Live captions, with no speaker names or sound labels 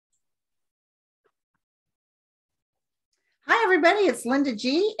everybody. It's Linda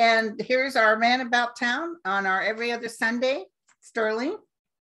G. And here's our man about town on our every other Sunday. Sterling.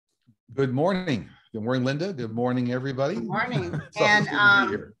 Good morning. Good morning, Linda. Good morning, everybody. Good morning.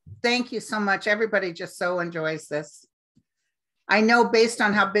 And thank you so much. Everybody just so enjoys this. I know based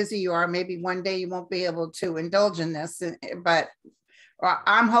on how busy you are, maybe one day you won't be able to indulge in this, but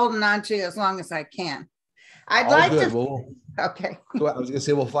I'm holding on to you as long as I can. I was going to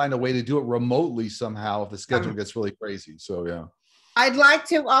say we'll find a way to do it remotely somehow if the schedule gets really crazy. So, yeah. I'd like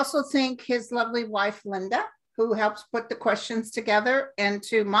to also thank his lovely wife, Linda, who helps put the questions together, and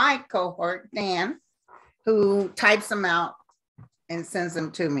to my cohort, Dan, who types them out and sends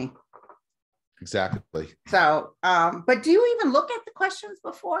them to me. Exactly. So, but do you even look at the questions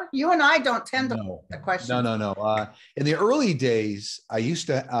before? You and I don't tend to look at the questions. No. In the early days, I used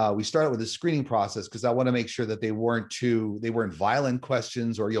to, we started with a screening process because I want to make sure that they weren't violent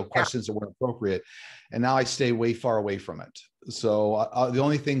questions or, questions that weren't appropriate. And now I stay way far away from it. So the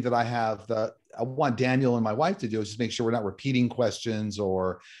only thing that I have that I want Daniel and my wife to do is just make sure we're not repeating questions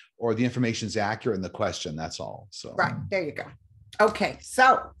or the information is accurate in the question. That's all. So right, there you go. Okay,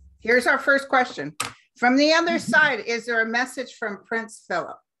 so here's our first question. From the other side, is there a message from Prince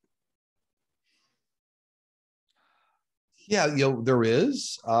Philip? Yeah, there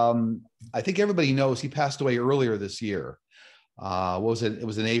is. I think everybody knows he passed away earlier this year. What was it? It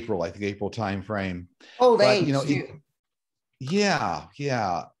was in April, I think April timeframe. Old age. Yeah.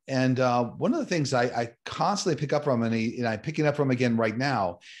 And one of the things I constantly pick up from, and I'm picking up from again right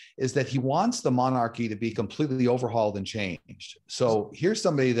now, is that he wants the monarchy to be completely overhauled and changed. So here's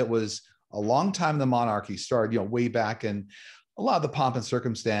somebody that was a long time in the monarchy, started, way back in a lot of the pomp and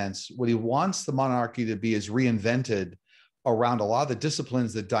circumstance. What he wants the monarchy to be is reinvented around a lot of the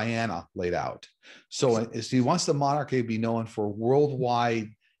disciplines that Diana laid out. So he wants the monarchy to be known for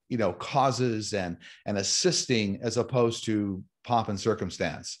worldwide causes and assisting as opposed to pomp and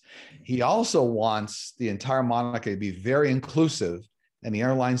circumstance. He also wants the entire monarchy to be very inclusive, and he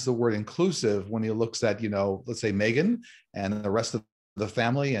underlines the word inclusive when he looks at, let's say Meghan and the rest of the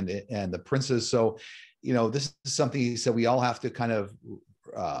family and the princes. So, this is something he said we all have to kind of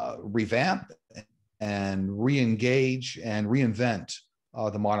revamp and re-engage and reinvent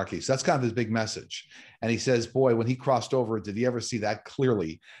the monarchy. So that's kind of his big message. And he says, boy, when he crossed over, did he ever see that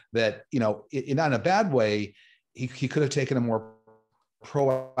clearly? That, not in a bad way, he could have taken a more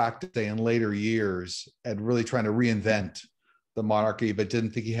proactive day in later years and really trying to reinvent the monarchy, but didn't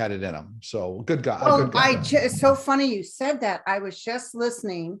think he had it in him. So good guy. Oh, it's so funny you said that. I was just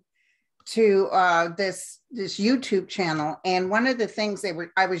listening to this YouTube channel, and one of the things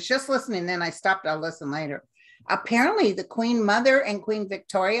I was just listening, then I stopped. I'll listen later. Apparently the Queen Mother and Queen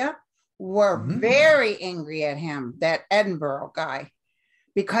Victoria were very angry at him, that Edinburgh guy,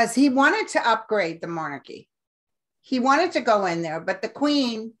 because he wanted to upgrade the monarchy. He wanted to go in there, but the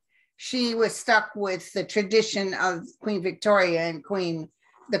Queen, she was stuck with the tradition of Queen Victoria and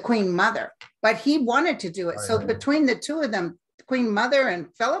the Queen Mother, but he wanted to do it. So between the two of them, Queen Mother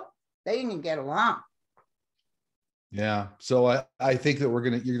and Philip, they didn't get along. Yeah. So I think that you're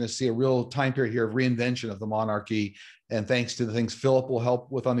going to see a real time period here of reinvention of the monarchy. And thanks to the things Philip will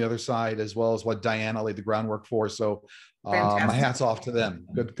help with on the other side, as well as what Diana laid the groundwork for. So my hat's off to them.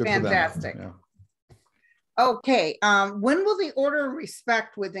 Good Fantastic. For them. Yeah. Okay. When will the order of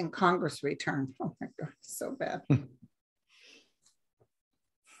respect within Congress return? Oh my God, so bad.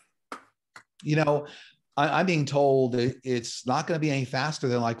 I'm being told that it's not going to be any faster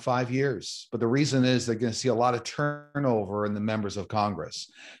than like 5 years. But the reason is they're going to see a lot of turnover in the members of Congress.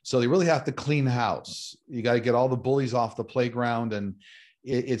 So they really have to clean house. You got to get all the bullies off the playground, and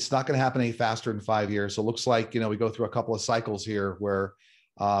it's not going to happen any faster than 5 years. So it looks like, we go through a couple of cycles here where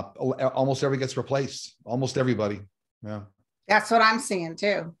almost everybody gets replaced. Almost everybody. Yeah. That's what I'm seeing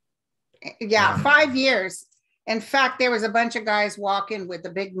too. Yeah. 5 years. In fact, there was a bunch of guys walking with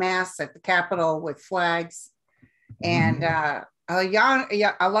the big masks at the Capitol with flags, and a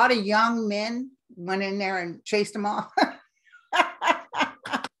lot of young men went in there and chased them off.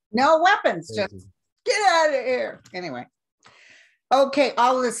 No weapons, just get out of here. Anyway, okay,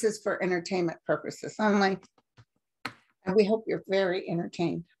 all of this is for entertainment purposes only, and we hope you're very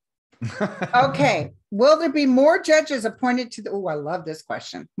entertained. Okay, will there be more judges appointed to the, I love this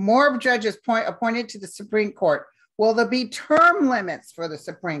question. More judges appointed to the Supreme Court. Will there be term limits for the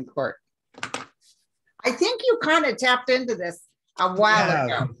Supreme Court? I think you kind of tapped into this a while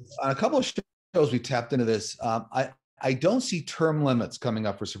ago. On a couple of shows we tapped into this. I don't see term limits coming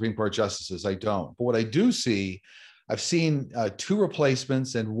up for Supreme Court justices. I don't. But what I do see, I've seen 2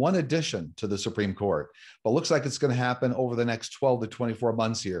 replacements and 1 addition to the Supreme Court, but looks like it's going to happen over the next 12 to 24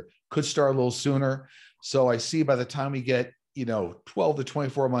 months here. Could start a little sooner. So I see by the time we get 12 to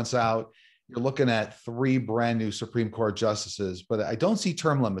 24 months out, you're looking at 3 brand new Supreme Court justices, but I don't see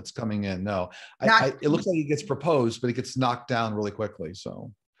term limits coming in. No, it looks like it gets proposed, but it gets knocked down really quickly.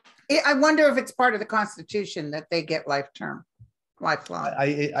 So I wonder if it's part of the Constitution that they get lifelong.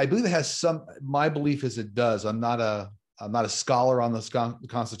 I believe it has some. My belief is it does. I'm not a scholar on the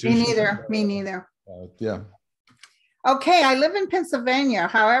Constitution. Me neither. Yeah. Okay, I live in Pennsylvania.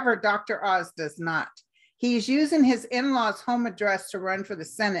 However, Dr. Oz does not. He's using his in-laws' home address to run for the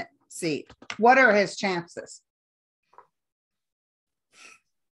Senate seat. What are his chances?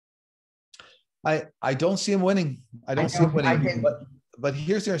 I don't see him winning. I don't see him winning. But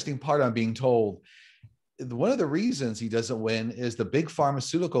here's the interesting part I'm being told. One of the reasons he doesn't win is the big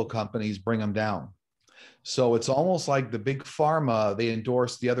pharmaceutical companies bring him down. So it's almost like the big pharma, they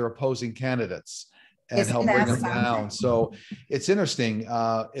endorse the other opposing candidates and help bring them down. So it's interesting.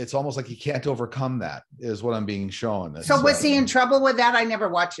 It's almost like he can't overcome that, is what I'm being shown. So was he in trouble with that? I never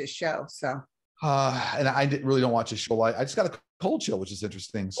watched his show. So and I really don't watch his show. I just got a cold chill, which is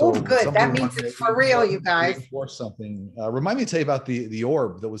interesting. So good. That means it's for real, you guys. Or something. Remind me to tell you about the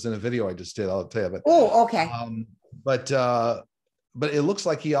orb that was in a video I just did. I'll tell you about. Oh, okay. But it looks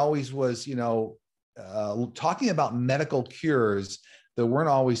like he always was, talking about medical cures that weren't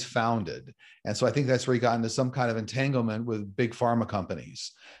always founded. And so I think that's where he got into some kind of entanglement with big pharma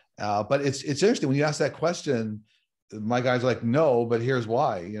companies. But it's interesting when you ask that question, my guys are like, no, but here's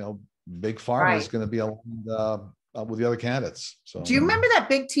why, big pharma is going to be aligned with the other candidates. So do you remember that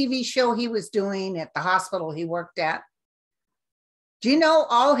big TV show he was doing at the hospital he worked at? Do you know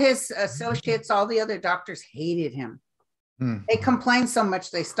all his associates, all the other doctors hated him? They complained so much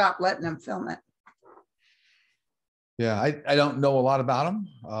they stopped letting him film it. Yeah, I don't know a lot about him,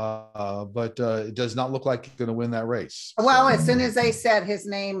 but it does not look like he's going to win that race. Well, as soon as they said his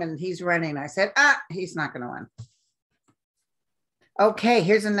name and he's running, I said, he's not going to win. Okay,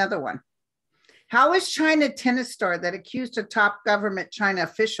 here's another one. How is China tennis star that accused a top government China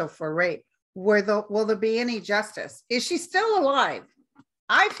official for rape? Will there be any justice? Is she still alive?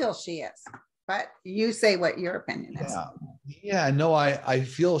 I feel she is, but you say what your opinion is. Yeah, no, I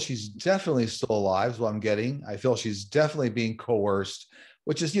feel she's definitely still alive is what I'm getting. I feel she's definitely being coerced,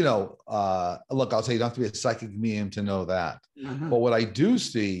 which is, look, I'll say you don't have to be a psychic medium to know that. But what I do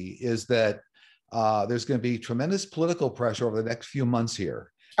see is that there's going to be tremendous political pressure over the next few months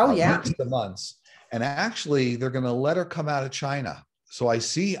here. Oh, yeah. Months. And actually, they're going to let her come out of China. So I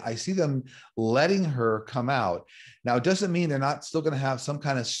see them letting her come out. Now, it doesn't mean they're not still going to have some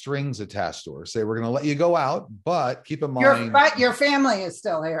kind of strings attached to her. Say, we're going to let you go out, but keep in mind. Your family is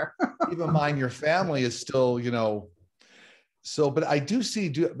still here. Keep in mind, your family is still, So, but I do see,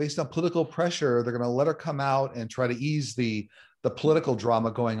 based on political pressure, they're going to let her come out and try to ease the political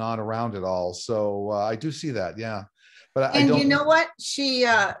drama going on around it all. So I do see that, yeah. But and you know what? She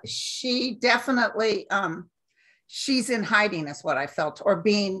definitely she's in hiding is what I felt,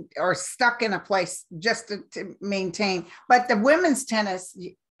 or stuck in a place just to maintain. But the women's tennis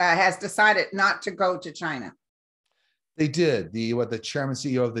has decided not to go to China. They did. The chairman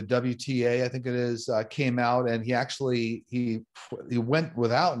CEO of the WTA, I think it is, came out, and he went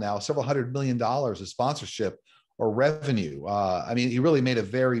without now several $100 million of sponsorship or revenue. He really made a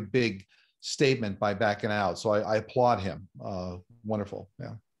very big statement by backing out. So I applaud him. Wonderful.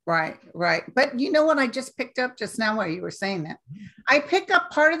 Yeah. Right. But you know what I just picked up just now while you were saying that? I picked up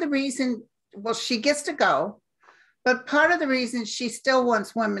part of the reason, well, she gets to go, but part of the reason she still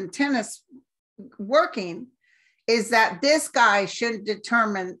wants women tennis working is that this guy shouldn't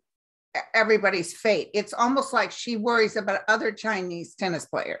determine everybody's fate. It's almost like she worries about other Chinese tennis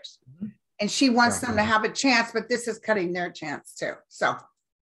players and she wants them to have a chance, but this is cutting their chance too. So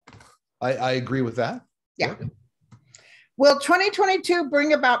I agree with that. Yeah. Will 2022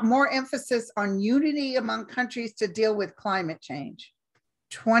 bring about more emphasis on unity among countries to deal with climate change?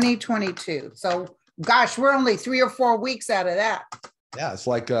 2022. So, gosh, we're only 3 or 4 weeks out of that. Yeah, it's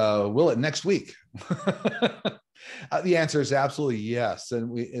like, will it next week? The answer is absolutely yes.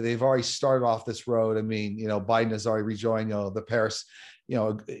 And they've already started off this road. Biden has already rejoined, the Paris,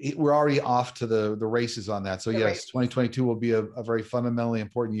 we're already off to the races on that. So yes, 2022 will be a very fundamentally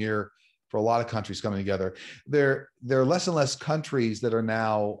important year for a lot of countries coming together. There are less and less countries that are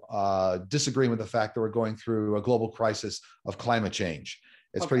now disagreeing with the fact that we're going through a global crisis of climate change.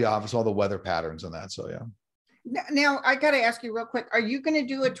 It's pretty obvious, all the weather patterns and that. So, yeah. Now, I got to ask you real quick. Are you going to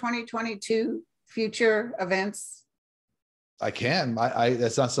do a 2022 future events? I can.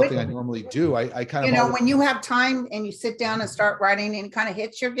 That's not something I normally do. I kind of, when you have time and you sit down and start writing any kind of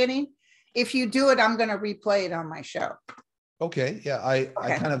hits you're getting, if you do it, I'm going to replay it on my show. Okay. Yeah. I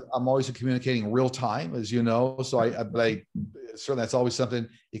kind of, I'm always communicating real time, as you know. So but I certainly, that's always something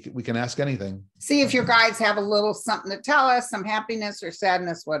we can ask anything. See if your guides have a little something to tell us, some happiness or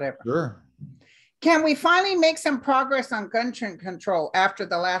sadness, whatever. Sure. Can we finally make some progress on gun control after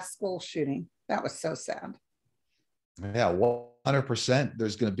the last school shooting? That was so sad. Yeah, 100%.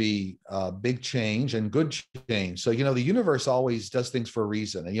 There's going to be a big change and good change. So, you know, the universe always does things for a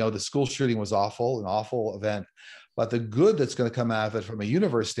reason. And, you know, the school shooting was awful, an awful event. But the good that's going to come out of it from a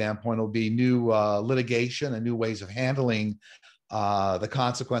universe standpoint will be new litigation and new ways of handling the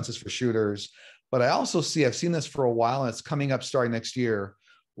consequences for shooters. But I also see, I've seen this for a while, and it's coming up starting next year.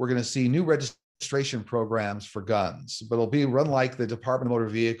 We're going to see new registration programs for guns, but it'll be run like the Department of Motor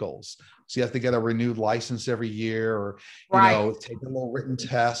Vehicles. So you have to get a renewed license every year, or take a little written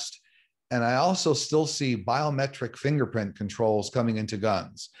test. And I also still see biometric fingerprint controls coming into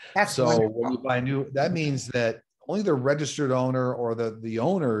guns. That's so wonderful. When you buy new, that means that only the registered owner or the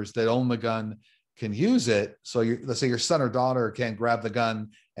owners that own the gun can use it. So let's say your son or daughter can grab the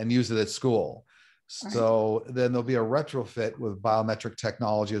gun and use it at school. So then there'll be a retrofit with biometric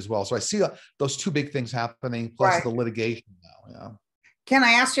technology as well. So I see those two big things happening, plus the litigation now. Yeah. Can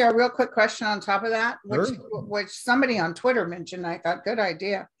I ask you a real quick question on top of that? Sure. Which somebody on Twitter mentioned, I thought, good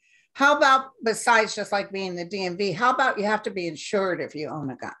idea. How about, besides just like being the DMV, how about you have to be insured if you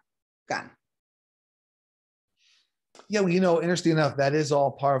own a gun? Yeah, well, you know, interesting enough, that is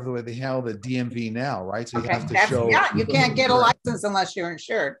all part of the way they handle the DMV now, right? So you have to show. Yeah, you can't get a license unless you're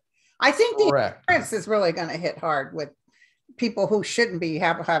insured. I think the insurance is really going to hit hard with people who shouldn't be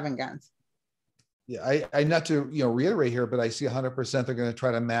having guns. Yeah, I not to reiterate here, but I see 100% they're going to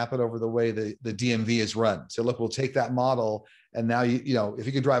try to map it over the way the DMV is run. So look, we'll take that model, and now you know if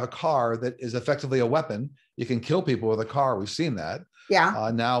you could drive a car that is effectively a weapon, you can kill people with a car. We've seen that.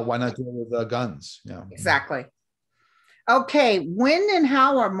 Yeah. Now why not do it with guns? Yeah. Exactly. Okay, when and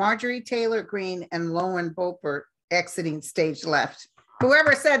how are Marjorie Taylor Greene and Lauren Boebert exiting stage left?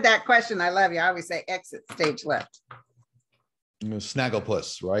 Whoever said that question, I love you. I always say exit stage left.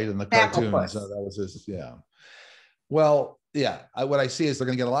 Snagglepuss, right? In the cartoons. That was his, yeah. Well, yeah, what I see is they're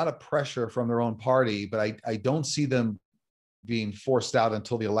going to get a lot of pressure from their own party, but I don't see them being forced out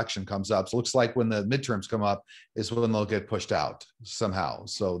until the election comes up. So it looks like when the midterms come up is when they'll get pushed out somehow.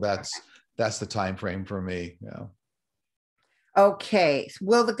 So that's the time frame for me. Yeah. Okay,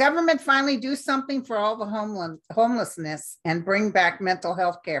 will the government finally do something for all the homelessness and bring back mental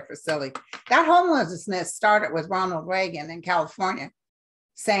health care facility? That homelessness started with Ronald Reagan in California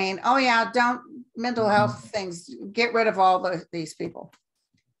saying, oh yeah, don't mental health things, get rid of all these people.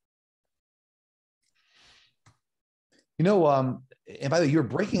 You know, and by the way, you're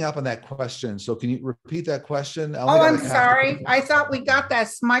breaking up on that question. So can you repeat that question? I'm sorry. I thought we got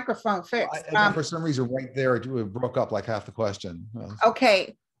that microphone fixed. For some reason, right there, it broke up like half the question.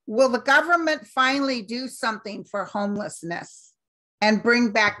 Okay. Will the government finally do something for homelessness and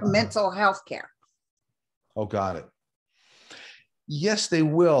bring back mental health care? Oh, got it. Yes, they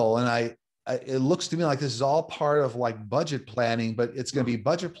will. And it looks to me like this is all part of like budget planning, but it's going to be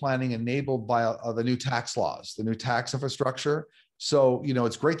budget planning enabled by the new tax laws, the new tax infrastructure. So, you know,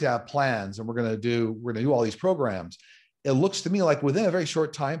 it's great to have plans, and we're going to do all these programs. It looks to me like within a very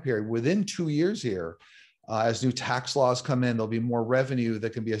short time period, within 2 years here, as new tax laws come in, there'll be more revenue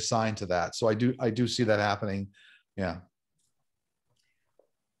that can be assigned to that. So I do see that happening. Yeah.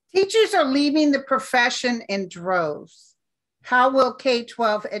 Teachers are leaving the profession in droves. How will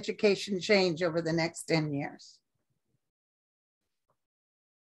K-12 education change over the next 10 years?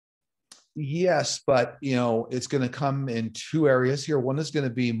 Yes, but you know, it's going to come in two areas here. One is going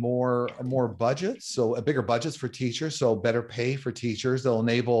to be more budgets, so a bigger budgets for teachers, so better pay for teachers. They'll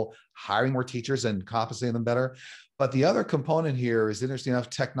enable hiring more teachers and compensating them better. But the other component here is, interesting enough,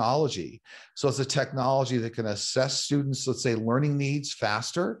 technology. So it's a technology that can assess students, let's say, learning needs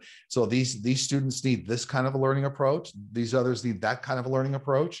faster. So these students need this kind of a learning approach. These others need that kind of a learning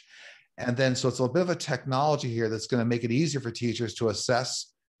approach. And then, so it's a bit of a technology here that's going to make it easier for teachers to assess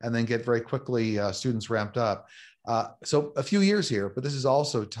and then get very quickly students ramped up. So a few years here, but this is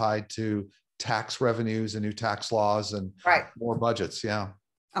also tied to tax revenues and new tax laws and more budgets. Yeah.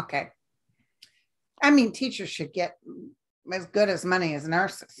 Okay. I mean, teachers should get as good as money as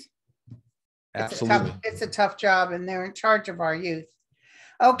nurses. Absolutely. It's a tough job, and they're in charge of our youth.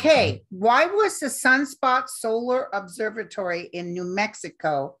 Okay. Why was the Sunspot Solar Observatory in New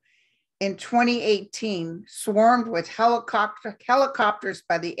Mexico in 2018 swarmed with helicopters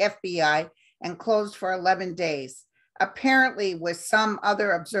by the FBI and closed for 11 days, apparently with some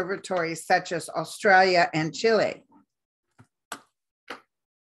other observatories such as Australia and Chile?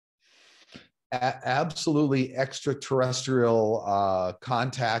 absolutely extraterrestrial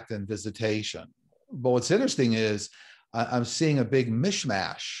contact and visitation. But what's interesting is I'm seeing a big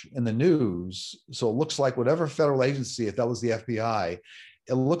mishmash in the news. So it looks like whatever federal agency, if that was the FBI,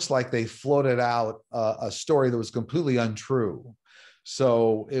 it looks like they floated out a story that was completely untrue.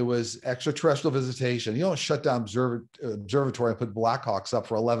 So it was extraterrestrial visitation. You don't shut down observatory and put Blackhawks up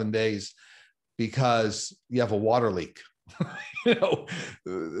for 11 days because you have a water leak. You know,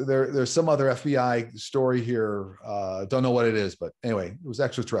 there's some other FBI story here. Don't know what it is, but anyway, it was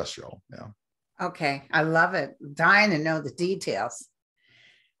extraterrestrial. Yeah. Okay, I love it. Dying to know the details.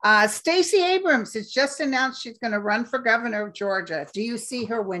 Stacey Abrams has just announced she's going to run for governor of Georgia. Do you see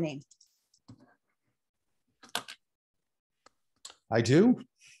her winning? I do.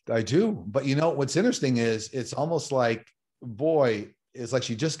 But you know, what's interesting is it's almost like, boy, it's like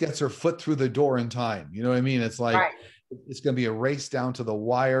she just gets her foot through the door in time. You know what I mean? It's like, right. It's going to be a race down to the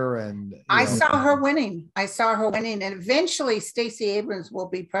wire. And I saw her winning. And eventually Stacey Abrams will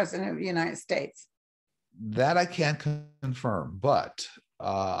be president of the United States. That I can't confirm, but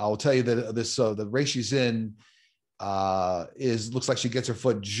I'll tell you that the race she's in looks like she gets her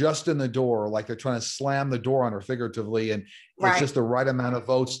foot just in the door, like they're trying to slam the door on her figuratively, and it's just the right amount of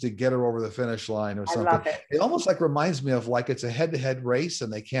votes to get her over the finish line or something. I love it. It almost like reminds me of like it's a head-to-head race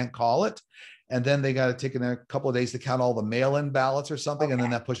and they can't call it, and then they got to take in a couple of days to count all the mail-in ballots or something, and then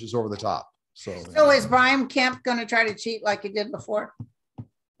that pushes over the top. So is Brian Kemp going to try to cheat like he did before?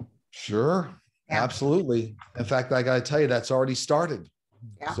 Sure. Yeah. Absolutely. In fact, I got to tell you, that's already started.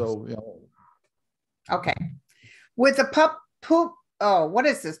 Yeah. So, you know. Okay. With the what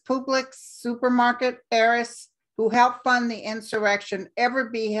is this? Publix supermarket heiress who helped fund the insurrection ever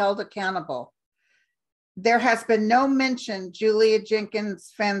be held accountable? There has been no mention Julia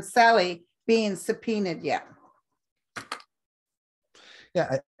Jenkins Fancelli being subpoenaed yet.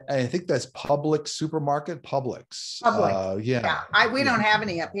 Yeah, I think that's Publix supermarket. Publix. Yeah. We don't have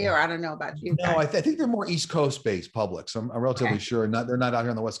any up here. I don't know about you. No, I think they're more East Coast based Publix. I'm relatively sure. They're not out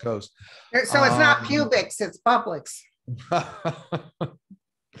here on the West Coast. So it's not Publix, it's Publix.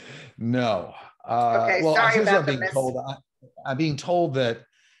 No. Okay, well, sorry here's about what I'm being told. I'm being told that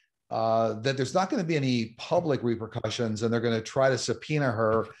that there's not going to be any public repercussions, and they're going to try to subpoena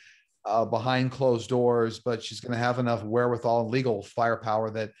her behind closed doors, but she's going to have enough wherewithal and legal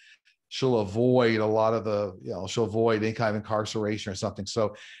firepower that she'll avoid a lot of she'll avoid any kind of incarceration or something.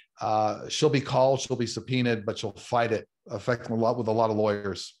 So she'll be called, she'll be subpoenaed, but she'll fight it effectively with a lot of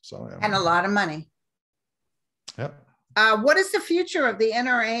lawyers. So and a lot of money. Yep. What is the future of the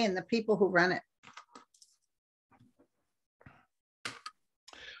NRA and the people who run it?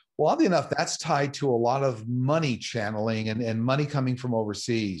 Well, oddly enough, that's tied to a lot of money channeling and money coming from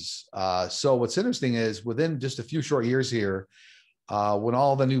overseas. So what's interesting is within just a few short years here, when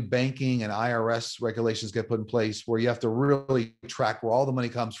all the new banking and IRS regulations get put in place, where you have to really track where all the money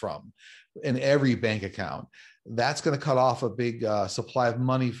comes from in every bank account, that's going to cut off a big supply of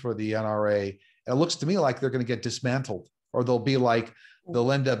money for the NRA. And it looks to me like they're going to get dismantled, or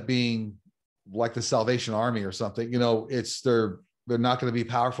they'll end up being like the Salvation Army or something. You know, they're not going to be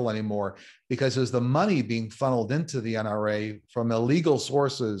powerful anymore because there's the money being funneled into the NRA from illegal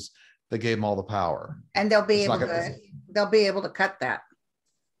sources that gave them all the power. And they'll be able to cut that.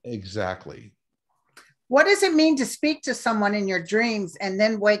 Exactly. What does it mean to speak to someone in your dreams and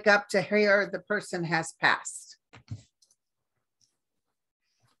then wake up to hear the person has passed?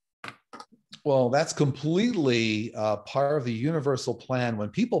 Well, that's completely part of the universal plan. When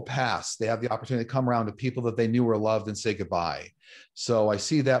people pass, they have the opportunity to come around to people that they knew were loved and say goodbye. So I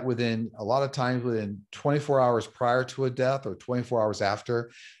see that within 24 hours prior to a death or 24 hours after,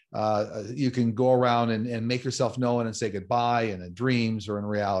 you can go around and make yourself known and say goodbye, and in dreams or in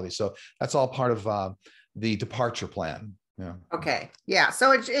reality. So that's all part of the departure plan. Yeah. Okay. Yeah.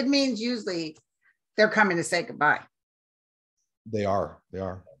 So it means usually they're coming to say goodbye. They are.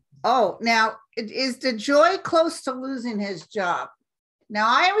 Oh, now, is DeJoy close to losing his job? Now,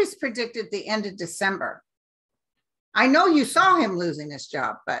 I always predicted the end of December. I know you saw him losing his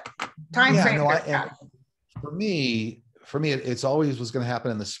job, but time frame. For me, it's always was going to happen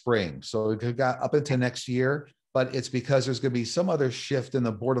in the spring. So it got up into next year, but it's because there's going to be some other shift in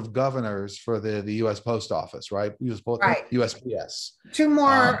the board of governors for the U.S. Post Office, right? USPS. Two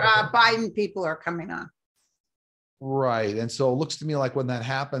more Biden people are coming on. Right. And so it looks to me like when that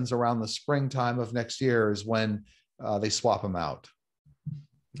happens around the springtime of next year is when they swap them out.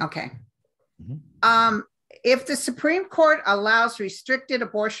 Okay. Mm-hmm. If the Supreme Court allows restricted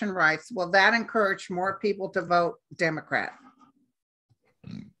abortion rights, will that encourage more people to vote Democrat?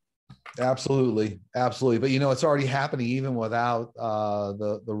 Absolutely, absolutely. But it's already happening even without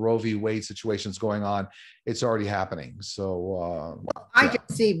the Roe v. Wade situations going on. It's already happening. So I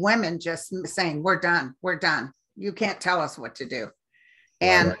just see women just saying, "We're done. We're done. You can't tell us what to do."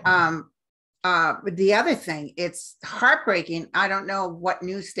 And the other thing, it's heartbreaking. I don't know what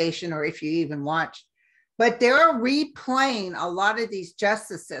news station or if you even watch, but they're replaying a lot of these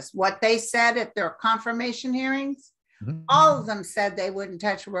justices, what they said at their confirmation hearings. Mm-hmm. All of them said they wouldn't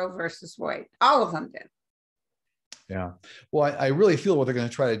touch Roe versus Wade. All of them did. Yeah. Well, I really feel what they're going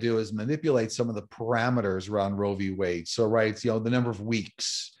to try to do is manipulate some of the parameters around Roe v. Wade. So, right, the number of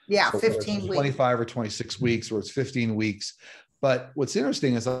weeks. Yeah, so 15 weeks. 25 or 26 weeks, or it's 15 weeks. But what's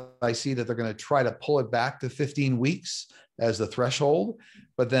interesting is I see that they're going to try to pull it back to 15 weeks as the threshold.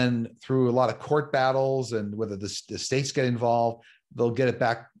 But then through a lot of court battles and whether the states get involved, they'll get it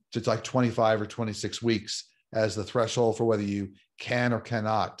back to like 25 or 26 weeks as the threshold for whether you can or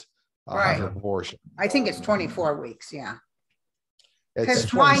cannot have an abortion. I think it's 24 weeks. Yeah.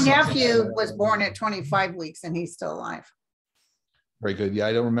 Because my nephew was born at 25 weeks and he's still alive. Very good. Yeah,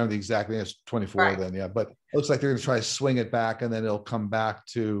 I don't remember the exact thing. It's 24 then. Yeah, but it looks like they're going to try to swing it back and then it'll come back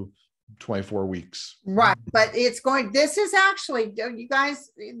to 24 weeks. Right. But this is actually, you guys,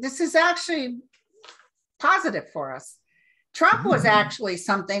 this is actually positive for us. Trump was actually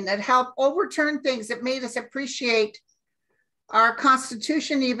something that helped overturn things that made us appreciate our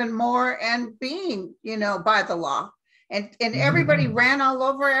Constitution even more and being, by the law. And everybody ran all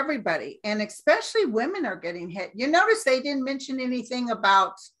over everybody. And especially women are getting hit. You notice they didn't mention anything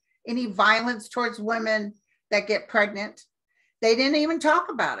about any violence towards women that get pregnant. They didn't even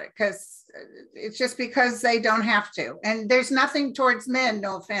talk about it because it's just because they don't have to. And there's nothing towards men,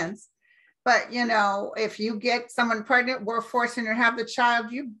 no offense. But, if you get someone pregnant, we're forcing her to have the child,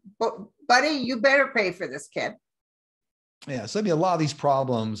 buddy, you better pay for this kid. Yeah. So a lot of these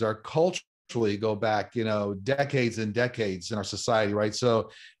problems are culturally go back, decades and decades in our society, right?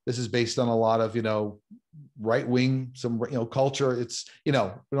 So this is based on a lot of, right-wing, some, culture. It's, we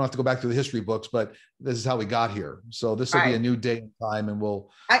don't have to go back to the history books, but this is how we got here. So this will be a new day and time and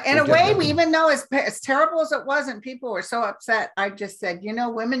in a way, even though as terrible as it was and people were so upset, I just said,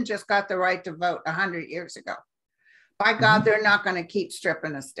 women just got the right to vote 100 years ago. By God, they're not going to keep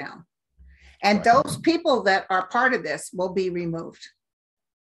stripping us down. And those people that are part of this will be removed.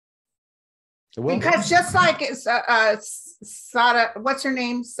 Because just like it's what's her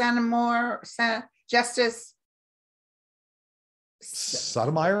name? Justice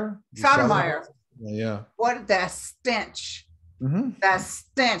Sotomayor. Yeah. What the stench. The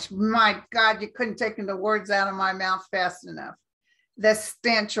stench. My God, you couldn't take the words out of my mouth fast enough. The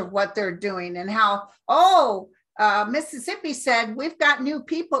stench of what they're doing and how, Mississippi said, we've got new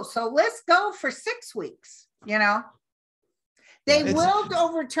people, so let's go for 6 weeks, They will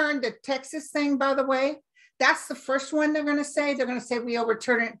overturn the Texas thing, by the way. That's the first one they're going to say. They're going to say we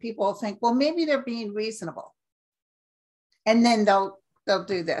overturn it, and people will think, well, maybe they're being reasonable. And then they'll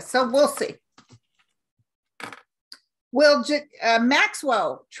do this. So we'll see. Will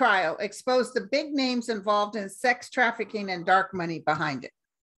Maxwell trial expose the big names involved in sex trafficking and dark money behind it?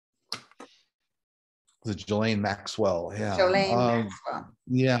 The Ghislaine Maxwell, yeah. Maxwell.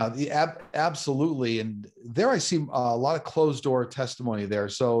 Yeah, absolutely. And there I see a lot of closed door testimony there.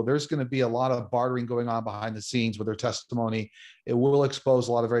 So there's going to be a lot of bartering going on behind the scenes with her testimony. It will expose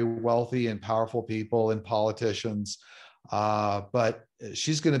a lot of very wealthy and powerful people and politicians. But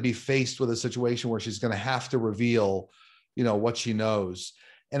she's going to be faced with a situation where she's going to have to reveal, what she knows.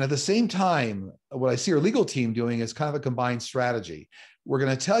 And at the same time, what I see her legal team doing is kind of a combined strategy. We're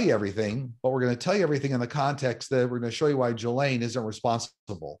going to tell you everything, but we're going to tell you everything in the context that we're going to show you why Ghislaine isn't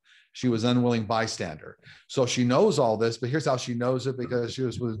responsible. She was an unwilling bystander. So she knows all this, but here's how she knows it, because she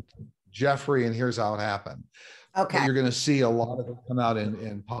was with Jeffrey and here's how it happened. Okay. But you're going to see a lot of it come out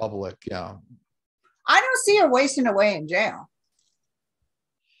in public. Yeah. I don't see her wasting away in jail.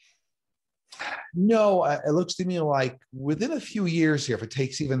 No, it looks to me like within a few years here, if it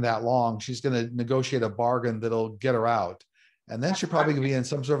takes even that long, she's going to negotiate a bargain that'll get her out. And then she'll probably be in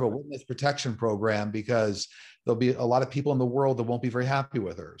some sort of a witness protection program, because there'll be a lot of people in the world that won't be very happy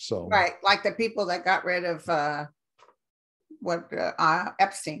with her. So right, like the people that got rid of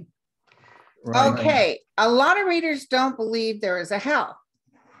Epstein. Right. Okay, a lot of readers don't believe there is a hell.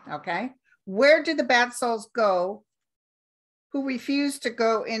 Okay, where do the bad souls go who refuse to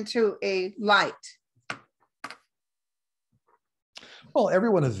go into a light? Well,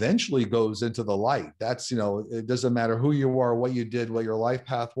 everyone eventually goes into the light. That's, it doesn't matter who you are, what you did, what your life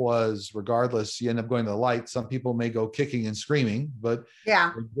path was, regardless, you end up going to the light. Some people may go kicking and screaming, but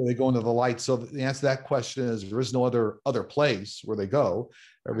Yeah. they go into the light. So the answer to that question is there is no other place where they go.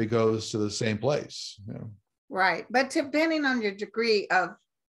 Everybody goes to the same place. Right. But depending on your degree of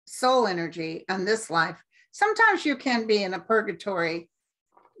soul energy in this life, sometimes you can be in a purgatory,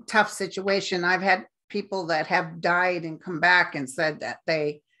 tough situation. I've had people that have died and come back and said that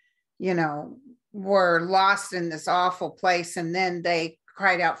they, were lost in this awful place, and then they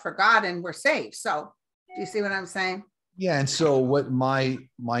cried out for God and were saved. So do you see what I'm saying? Yeah. And so what my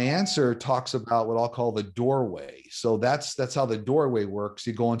answer talks about what I'll call the doorway. So that's how the doorway works.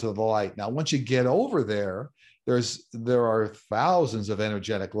 You go into the light. Now, once you get over there, there are thousands of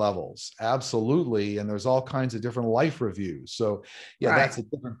energetic levels. Absolutely. And there's all kinds of different life reviews. So yeah, right. That's a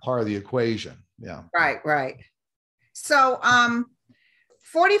different part of the equation. Yeah. Right. So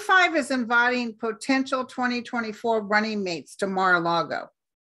 45 is inviting potential 2024 running mates to Mar-a-Lago.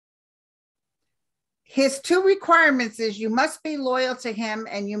 His two requirements is you must be loyal to him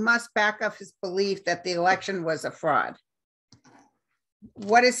and you must back up his belief that the election was a fraud.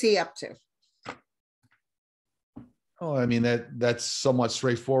 What is he up to? Oh, I mean, that's somewhat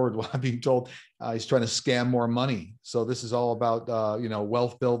straightforward. What I'm being told, he's trying to scam more money. So this is all about,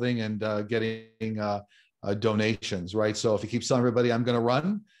 wealth building and getting donations, right? So if he keeps telling everybody I'm going to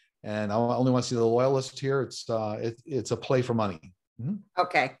run and I only want to see the loyalist here, it's a play for money. Mm-hmm.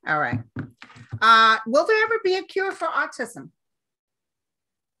 Okay. All right. Will there ever be a cure for autism?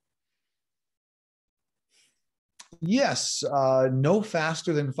 Yes, no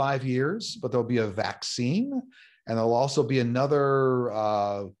faster than 5 years, but there'll be a vaccine. And there'll also be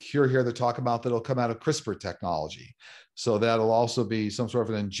another cure here they're talking about that'll come out of CRISPR technology. So that'll also be some sort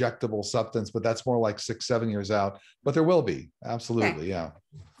of an injectable substance, but that's more like 6-7 years out. But there will be, absolutely, okay.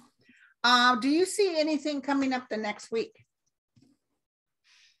 Yeah. Do you see anything coming up the next week?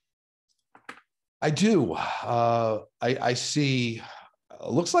 I do. I see.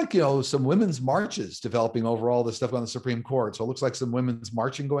 Looks like some women's marches developing over all this stuff on the Supreme Court. So it looks like some women's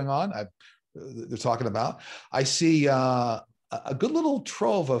marching going on. They're talking about. I see a good little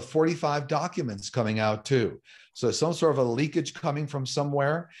trove of 45 documents coming out too. So some sort of a leakage coming from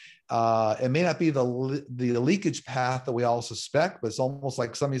somewhere. It may not be the leakage path that we all suspect, but it's almost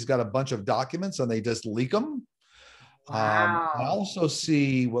like somebody's got a bunch of documents and they just leak them. Wow. I also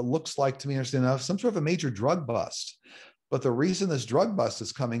see what looks like, to me, interesting enough, some sort of a major drug bust. But the reason this drug bust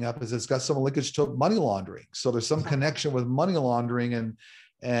is coming up is it's got some linkage to money laundering. So there's some connection with money laundering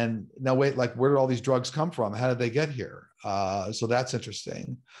and now wait, like where did all these drugs come from? How did they get here? So that's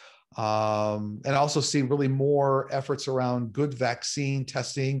interesting. And I also see really more efforts around good vaccine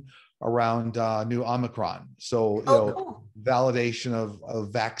testing around new Omicron. So, cool. Validation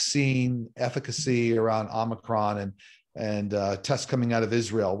of vaccine efficacy around Omicron and tests coming out of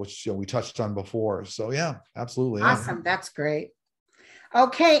Israel, which we touched on before. So yeah, absolutely. Awesome. Yeah. That's great.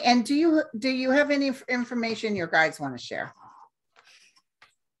 Okay. And do you have any information your guides want to share?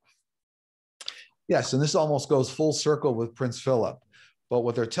 Yes, and this almost goes full circle with Prince Philip. But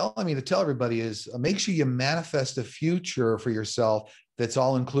what they're telling me to tell everybody is make sure you manifest a future for yourself that's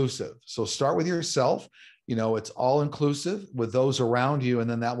all inclusive. So start with yourself. It's all inclusive with those around you, and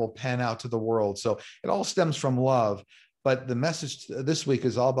then that will pan out to the world. So it all stems from love. But the message this week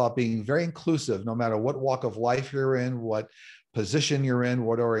is all about being very inclusive, no matter what walk of life you're in, what position you're in,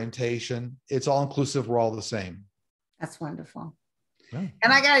 what orientation. It's all inclusive. We're all the same. That's wonderful. Yeah.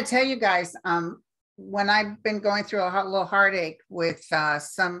 And I got to tell you guys, when I've been going through a little heartache with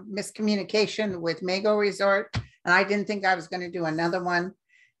some miscommunication with Mago Resort, and I didn't think I was going to do another one,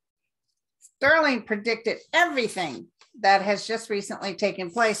 Sterling predicted everything that has just recently taken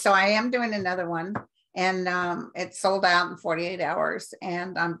place. So I am doing another one, and it sold out in 48 hours,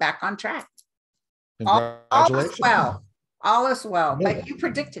 and I'm back on track. Congratulations. All is well, but you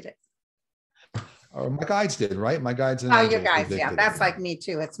predicted it. My guides did, right? My guides. And your guides, yeah. That's like me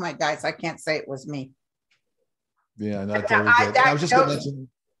too. It's my guides. I can't say it was me. Yeah, no, totally good. I was just going to mention.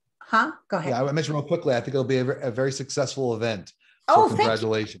 Huh? Go ahead. Yeah, I mentioned real quickly. I think it'll be a very successful event. So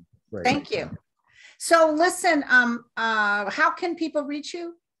congratulations. Thank you. So listen, how can people reach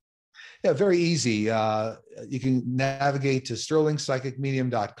you? Yeah, very easy. You can navigate to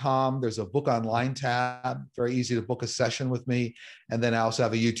sterlingpsychicmedium.com. There's a book online tab. Very easy to book a session with me. And then I also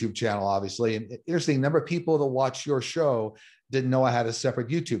have a YouTube channel, obviously. And interesting, number of people that watch your show didn't know I had a separate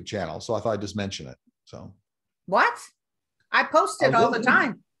YouTube channel. So I thought I'd just mention it. So what? I post it all the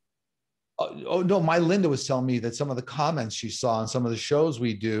time. Oh no, my Linda was telling me that some of the comments she saw on some of the shows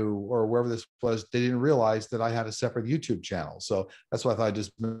we do or wherever this was, they didn't realize that I had a separate YouTube channel. So that's why I thought I'd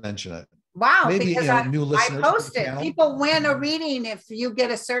just mention it. Wow, Maybe, because new I listeners to the post it. channel. People win a reading if you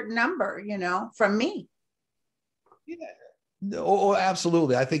get a certain number, from me. Yeah. Oh,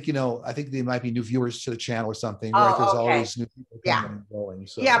 absolutely. I think, I think there might be new viewers to the channel or something, right? Oh, There's okay. always new people Yeah. coming and going.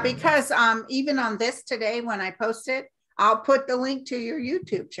 So Yeah, because even on this today, when I post it, I'll put the link to your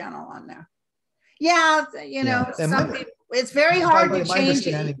YouTube channel on there. Yeah, some people, it's very hard to change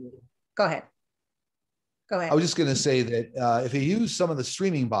it. Go ahead. I was just going to say that if you use some of the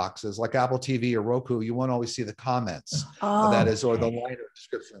streaming boxes like Apple TV or Roku, you won't always see the comments that is, or the liner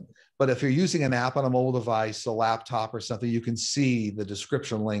description. But if you're using an app on a mobile device, a laptop or something, you can see the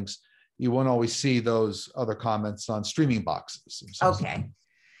description links. You won't always see those other comments on streaming boxes. Okay.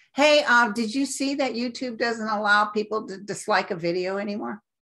 Hey, did you see that YouTube doesn't allow people to dislike a video anymore?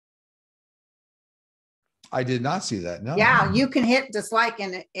 I did not see that. No. Yeah, you can hit dislike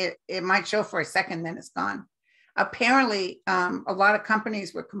and it might show for a second, then it's gone. Apparently, a lot of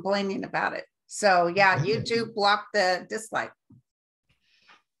companies were complaining about it. So yeah, YouTube blocked the dislike.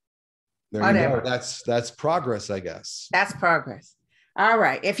 There Whatever. You go. That's progress, I guess. That's progress. All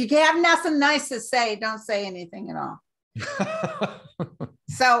right. If you have nothing nice to say, don't say anything at all.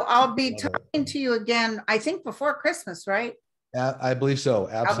 So I'll be talking to you again, I think before Christmas, right? I believe so.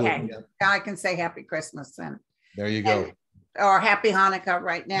 Absolutely. Okay. I can say Happy Christmas then. There you go. Or Happy Hanukkah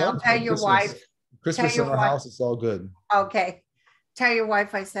right now. Tell your wife. Christmas in our house, it's all good. Okay. Tell your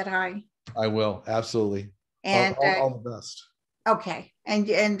wife I said hi. I will. Absolutely. And all the best. Okay.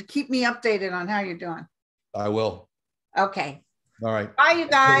 And keep me updated on how you're doing. I will. Okay. All right. Bye, you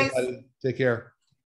guys. Take care.